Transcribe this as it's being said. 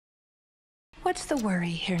What's the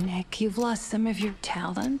worry here, Nick? You've lost some of your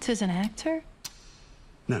talent as an actor?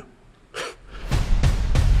 No.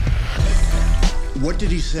 What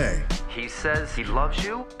did he say? He says he loves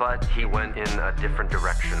you, but he went in a different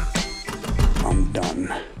direction. I'm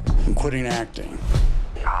done. I'm quitting acting.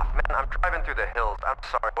 Ah, man, I'm driving through the hills. I'm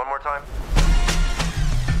sorry. One more time.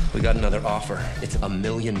 We got another offer. It's $1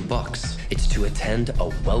 million. It's to attend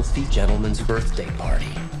a wealthy gentleman's birthday party.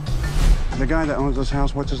 The guy that owns this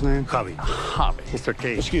house, what's his name? Javi. Mr.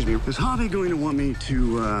 Cage. Excuse me, is Javi going to want me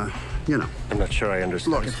to, you know? I'm not sure I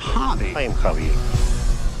understand. Look, it's Javi. I am Javi.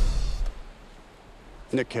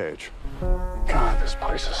 Nick Cage. God, this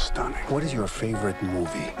place is stunning. What is your favorite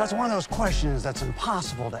movie? That's one of those questions that's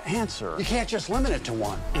impossible to answer. You can't just limit it to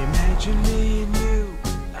one. Imagine me and you,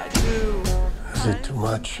 I do. Is it too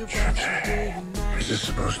much? Is this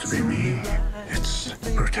supposed to be me? It's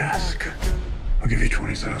grotesque. I'll give you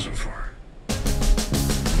 20,000 for it.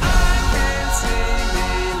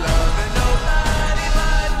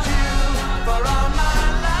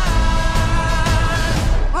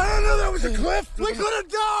 I didn't know that was a cliff. We could have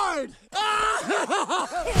died.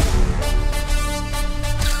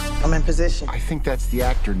 I'm in position. I think that's the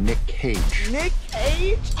actor Nick Cage. Nick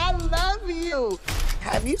Cage, I love you.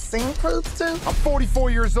 Have you seen Crudes 2? I'm 44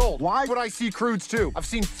 years old. Why would I see Crudes 2? I've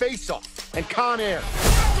seen Face Off and Con Air.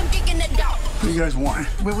 What do you guys want?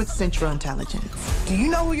 We're with Central Intelligence. Do you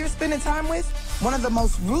know who you're spending time with? One of the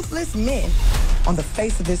most ruthless men on the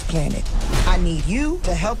face of this planet. I need you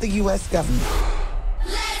to help the U.S. government.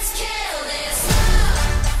 Let's kill this.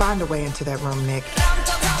 Find a way into that room, Nick.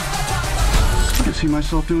 I can see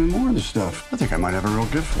myself doing more of this stuff. I think I might have a real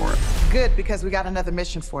gift for it. Good, because we got another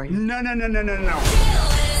mission for you. No.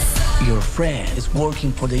 Your friend is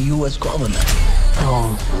working for the U.S. government.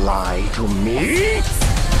 Don't lie to me.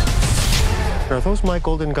 Are those my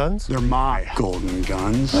golden guns? They're my golden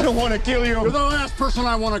guns. I don't want to kill you. You're the last person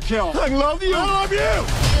I want to kill. I love you. I love you.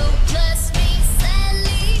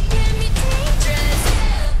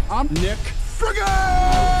 I'm Nick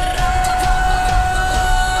friggin'!